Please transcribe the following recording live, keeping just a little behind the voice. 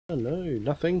Oh no,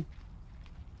 nothing.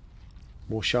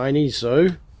 More shinies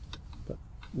though, but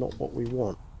not what we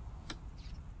want.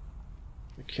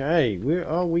 Okay, where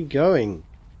are we going?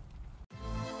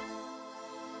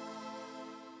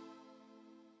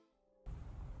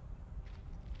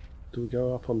 Do we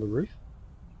go up on the roof?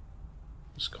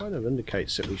 This kind of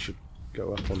indicates that we should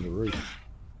go up on the roof.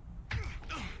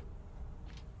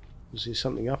 Is there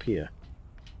something up here?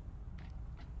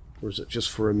 Or is it just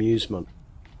for amusement?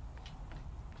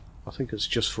 I think it's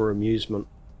just for amusement.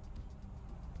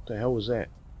 What the hell was that?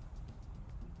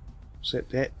 Was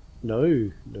that?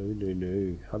 No.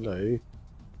 No. Hello.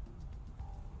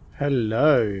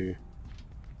 Hello.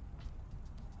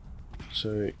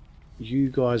 So, you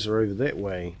guys are over that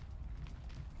way.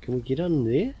 Can we get in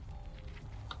there?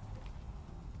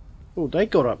 Oh, they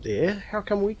got up there. How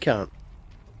come we can't?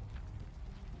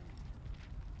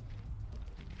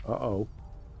 Uh-oh.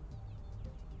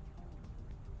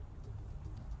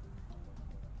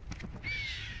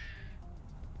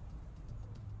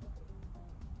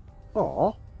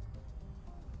 Aw.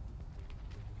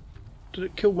 Did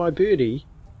it kill my birdie?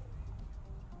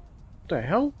 What the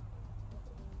hell?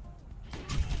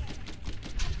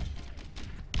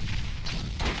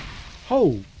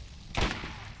 Oh!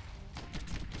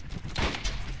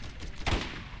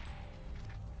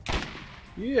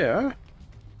 Yeah.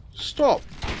 Stop.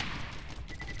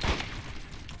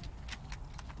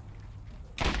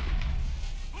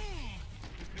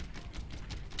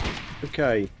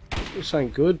 Okay, this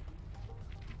ain't good.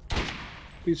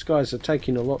 These guys are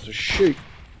taking a lot to shoot.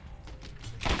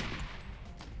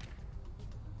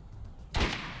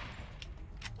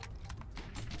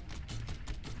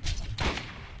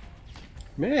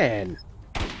 Man.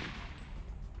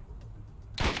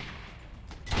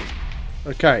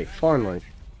 Okay, finally.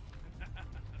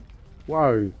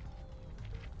 Whoa.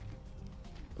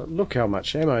 But look how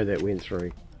much ammo that went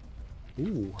through.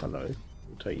 Ooh, hello.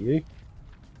 We'll take you.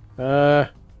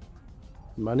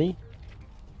 Money.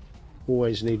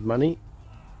 Always need money.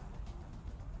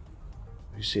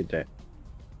 Who said that?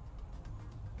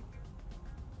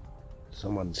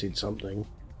 Someone said something.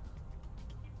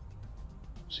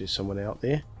 Is there someone out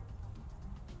there?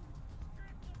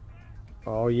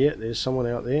 Oh yeah, there's someone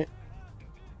out there.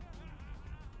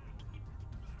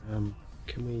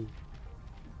 Can we...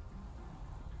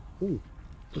 Ooh,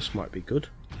 this might be good.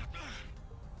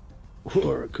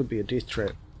 Or it could be a death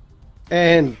trap.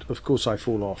 And, of course, I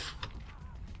fall off.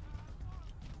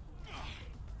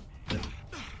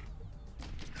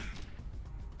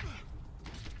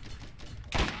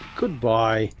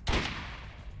 Goodbye.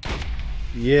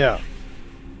 Yeah.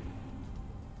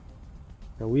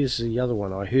 Now, where's the other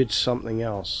one? I heard something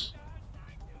else.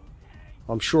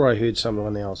 I'm sure I heard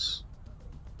someone else.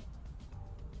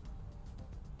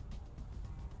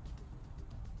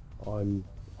 I'm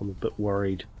a bit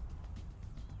worried.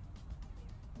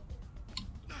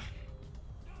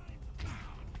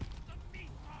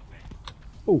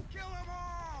 Oh,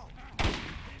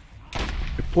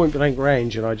 at point blank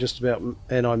range, and I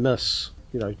miss.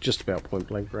 You know, just about point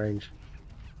blank range.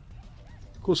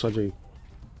 Of course I do.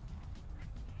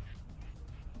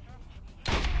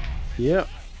 Yep,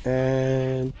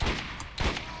 and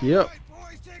yep.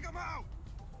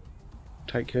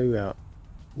 Take who out?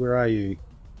 Where are you?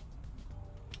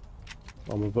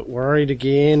 I'm a bit worried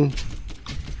again.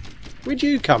 Where'd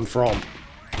you come from?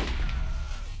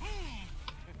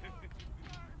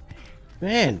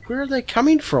 Man, where are they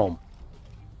coming from?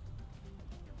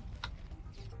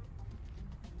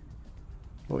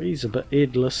 Well, he's a bit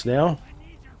headless now.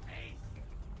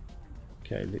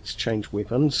 Okay, let's change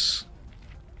weapons.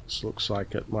 This looks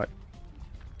like it might...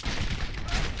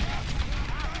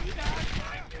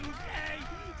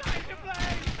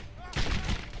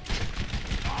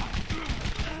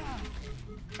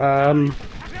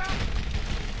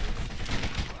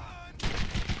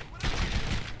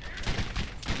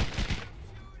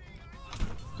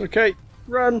 Okay,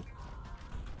 run!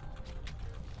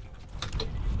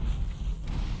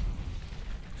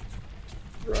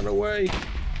 Run away!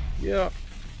 Yeah,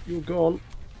 you're gone.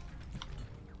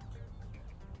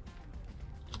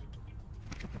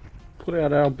 Put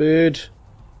out our bird.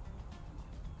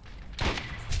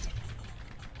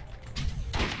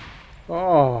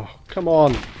 Oh, come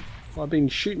on. I've been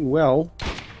shooting well,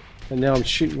 and now I'm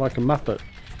shooting like a muppet.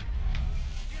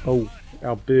 Oh,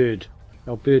 our bird.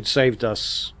 Our bird saved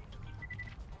us.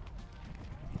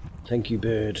 Thank you,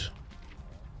 bird.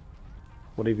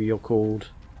 Whatever you're called.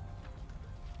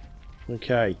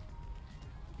 Okay.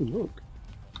 Ooh, look.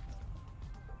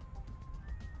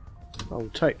 I'll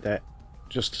take that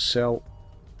just to sell.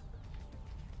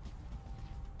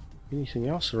 Anything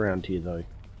else around here though?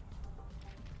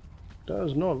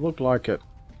 Does not look like it.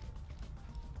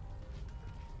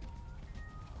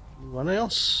 Anyone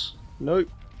else? Nope.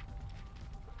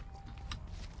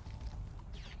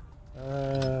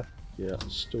 Yeah,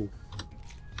 still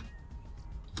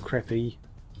crappy.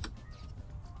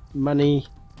 Money.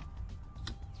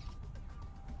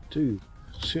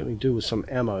 Certainly do with some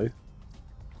ammo.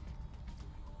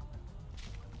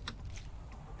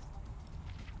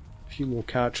 A few more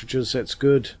cartridges, that's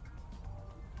good.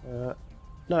 No,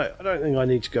 I don't think I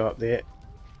need to go up there.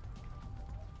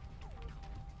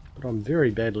 But I'm very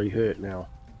badly hurt now.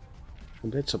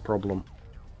 And that's a problem.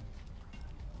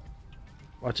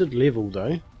 I did level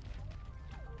though.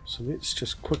 So let's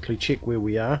just quickly check where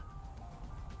we are.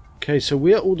 Okay, so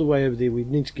we're all the way over there. We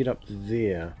need to get up to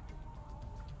there.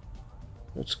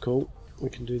 That's cool. We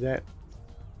can do that.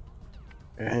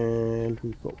 And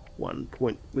we've got 1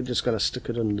 point. We're just going to stick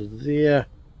it into there.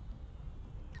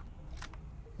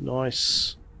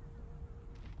 Nice.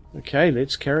 Okay,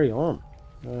 let's carry on.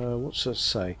 What's this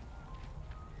say?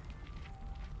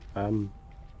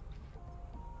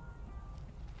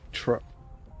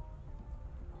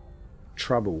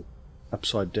 Trouble.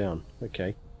 Upside down.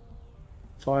 Okay.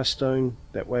 Fyrestone,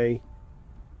 that way.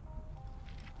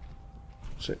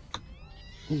 What's it?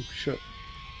 Oh shit.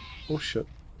 Oh shit.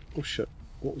 Oh shit.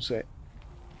 What was that?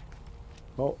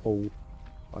 Uh oh.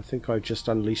 I think I just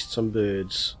unleashed some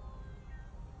birds.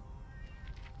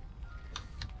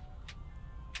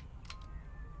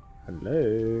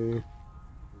 Hello?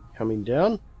 Coming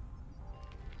down?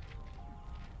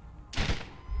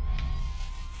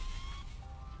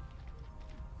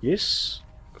 Yes,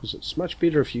 because it's much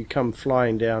better if you come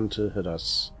flying down to hit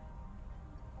us.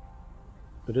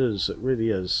 It is, it really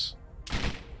is.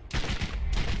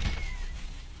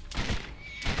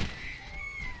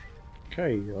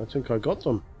 Okay, I think I got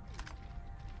them.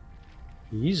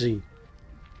 Easy.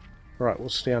 Right,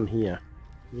 what's down here?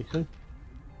 Anything?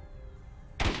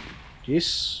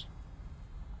 Yes.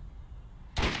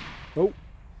 Oh.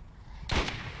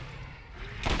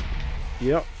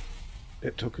 Yep.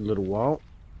 It took a little while.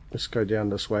 Let's go down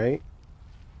this way.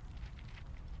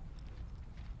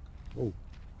 Oh.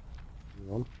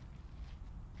 Hang on.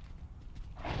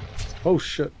 Oh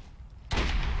shit.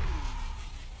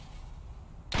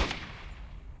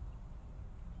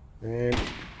 And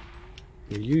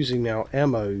we're using our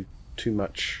ammo too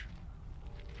much.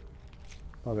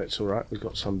 Oh, that's alright. We've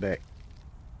got some back.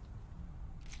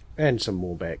 And some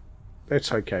more back.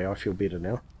 That's okay. I feel better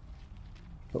now.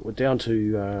 But we're down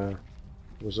to,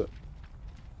 was it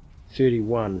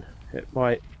 31?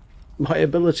 My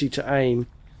ability to aim,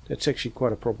 that's actually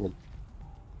quite a problem.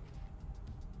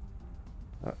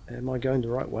 Am I going the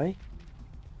right way?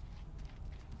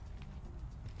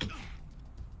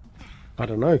 I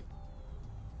don't know.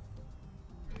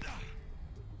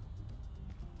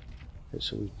 Okay,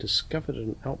 so we've discovered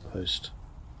an outpost.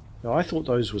 Now I thought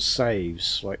those were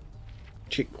saves, like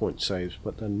checkpoint saves,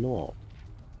 but they're not.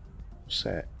 What's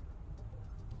that?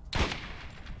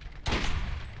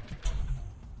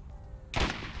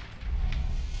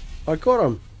 I got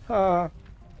him! Ha!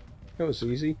 That was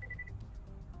easy.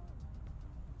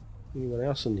 Anyone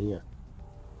else in here?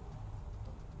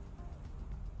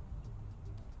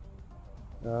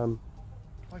 Am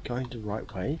I going the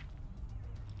right way?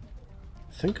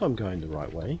 I think I'm going the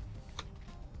right way.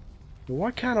 Now,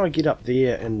 why can't I get up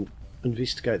there and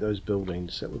investigate those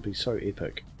buildings? That would be so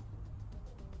epic.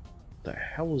 The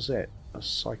hell was that? A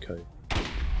psycho.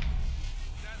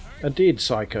 A dead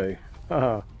psycho.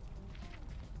 Haha.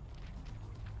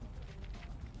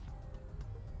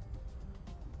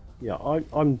 Yeah,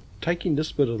 I'm taking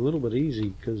this bit a little bit easy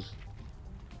because,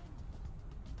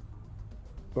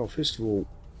 well, first of all,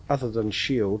 other than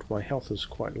shield, my health is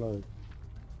quite low.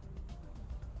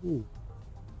 Ooh.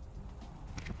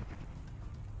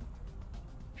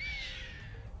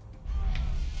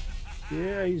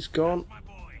 Yeah, he's gone.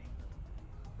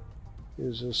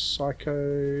 There's a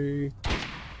psycho.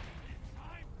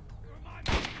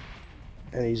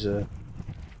 And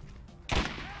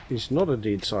he's not a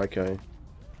dead psycho.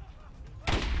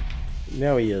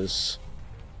 Now he is.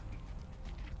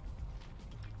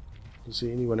 Is there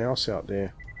anyone else out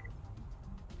there?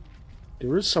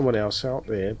 There is someone else out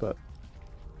there, but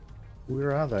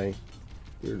where are they?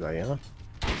 There they are.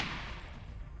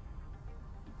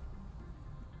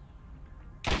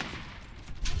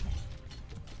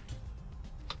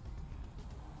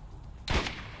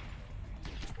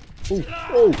 Oh!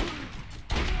 Oh!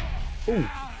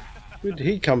 Oh! Where did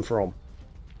he come from?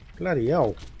 Bloody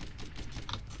hell!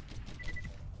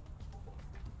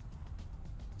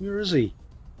 Where is he?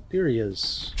 There he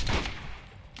is.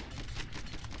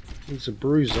 He's a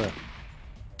bruiser.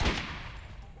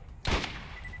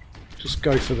 Just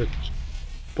go for the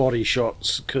body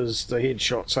shots because the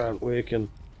headshots aren't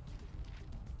working.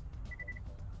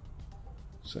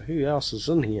 So who else is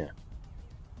in here?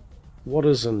 What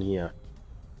is in here?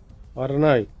 I don't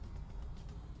know.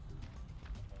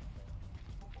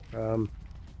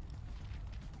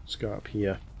 Let's go up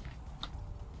here.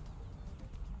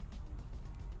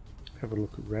 Have a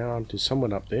look around. There's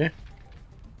someone up there.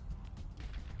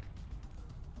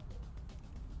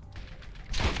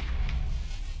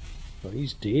 Oh,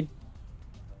 he's dead.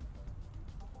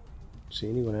 See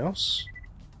anyone else?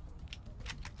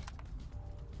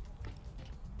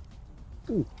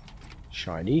 Ooh,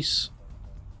 shinies.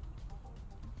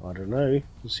 I don't know.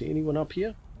 Is there anyone up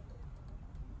here?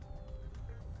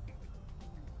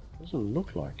 Doesn't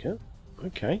look like it.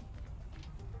 Okay.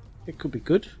 It could be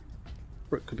good.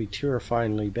 Or it could be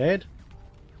terrifyingly bad.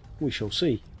 We shall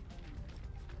see.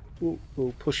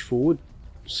 We'll push forward.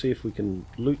 See if we can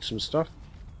loot some stuff.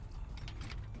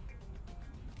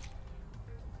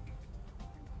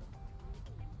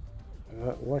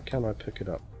 Why can't I pick it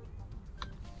up?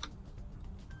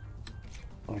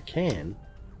 I can.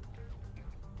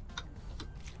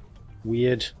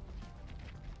 Weird.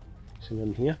 Is anyone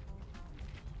in here?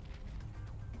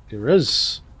 There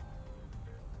is.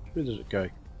 Where does it go?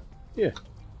 Yeah.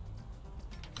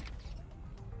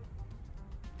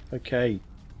 Okay.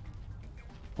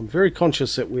 I'm very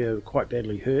conscious that we're quite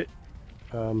badly hurt.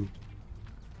 But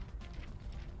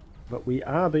we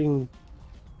are being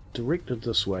directed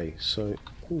this way, so...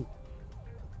 Ooh.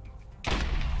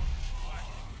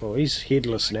 Oh, he's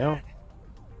headless now.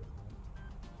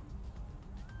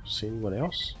 See anyone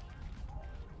else?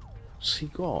 What's he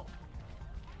got?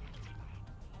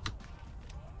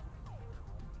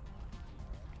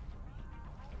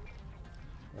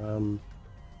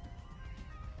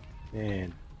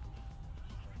 Man.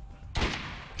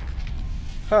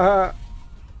 Haha!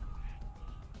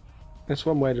 That's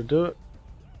one way to do it.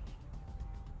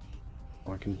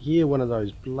 I can hear one of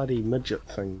those bloody midget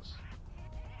things.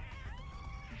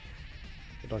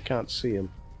 But I can't see him.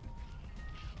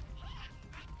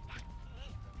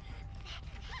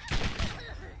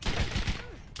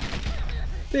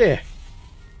 There!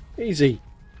 Easy!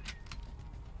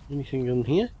 Anything in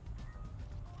here?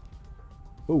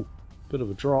 Oh, bit of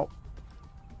a drop.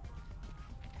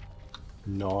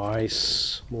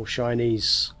 Nice! More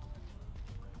shinies.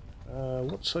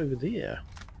 What's over there?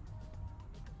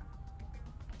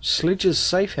 Sledge's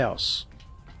safe house.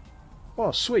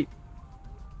 Oh, sweet.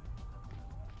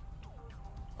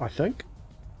 I think.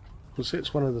 Because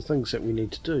that's one of the things that we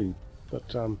need to do.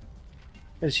 But,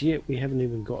 as yet, we haven't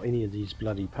even got any of these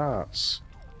bloody parts.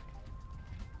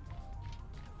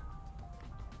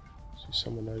 See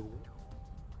someone over there?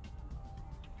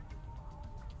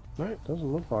 No, it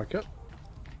doesn't look like it.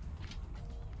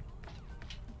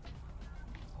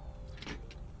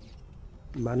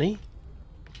 Money.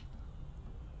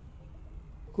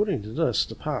 According to this,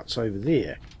 the part's over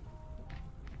there.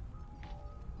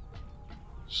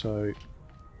 So,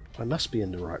 I must be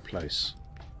in the right place.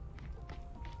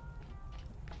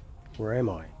 Where am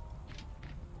I?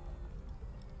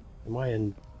 Am I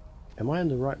in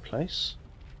the right place?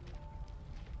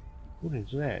 According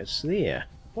to that, it's there.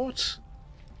 What?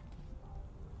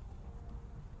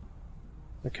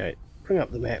 Okay, bring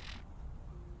up the map.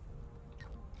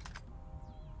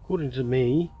 According to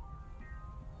me,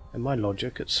 and my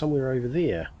logic, it's somewhere over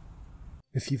there.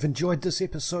 If you've enjoyed this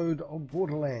episode of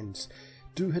Borderlands,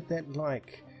 do hit that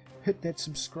like, hit that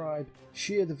subscribe,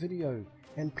 share the video,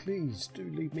 and please do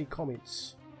leave me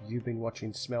comments. You've been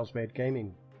watching Smells Bad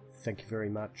Gaming. Thank you very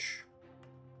much.